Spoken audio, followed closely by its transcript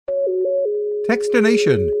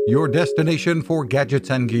Techstination, your destination for gadgets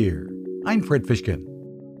and gear. I'm Fred Fishkin.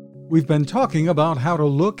 We've been talking about how to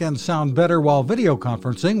look and sound better while video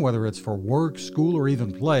conferencing, whether it's for work, school, or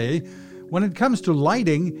even play. When it comes to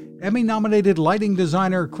lighting, Emmy-nominated lighting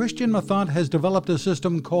designer Christien Methot has developed a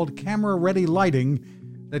system called CameraReady Lighting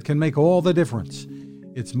that can make all the difference.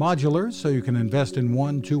 It's modular, so you can invest in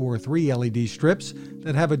 1, 2, or 3 LED strips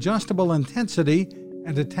that have adjustable intensity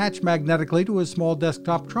and attach magnetically to a small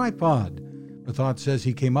desktop tripod. Methot says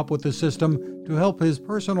he came up with the system to help his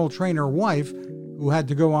personal trainer wife, who had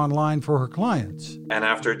to go online for her clients. And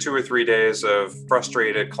after 2 or 3 days of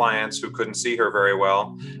frustrated clients who couldn't see her very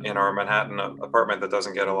well in our Manhattan apartment that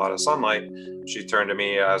doesn't get a lot of sunlight, she turned to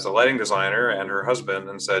me as a lighting designer and her husband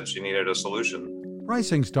and said she needed a solution.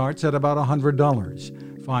 Pricing starts at about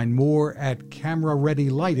 $100. Find more at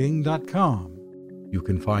CameraReadyLighting.com. You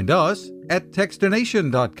can find us at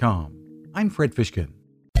Techstination.com. I'm Fred Fishkin.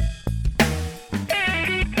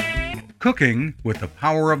 Cooking with the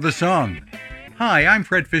power of the sun. Hi, I'm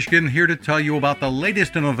Fred Fishkin, here to tell you about the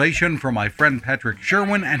latest innovation from my friend Patrick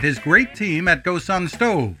Sherwin and his great team at GoSun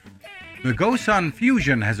Stove. The GoSun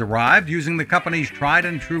Fusion has arrived using the company's tried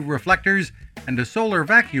and true reflectors and a solar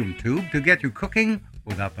vacuum tube to get you cooking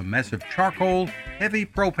without the mess of charcoal, heavy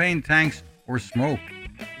propane tanks, or smoke.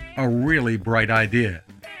 A really bright idea.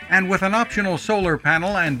 And with an optional solar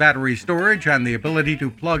panel and battery storage and the ability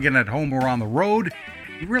to plug in at home or on the road,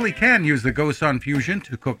 you really can use the GoSun Fusion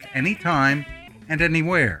to cook anytime and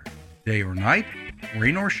anywhere, day or night,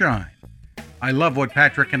 rain or shine. I love what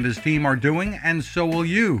Patrick and his team are doing, and so will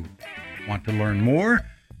you. Want to learn more?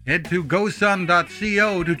 Head to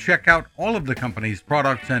gosun.co to check out all of the company's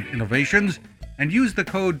products and innovations, and use the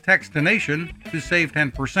code Techstination to save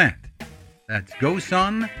 10%. That's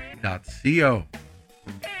gosun.co.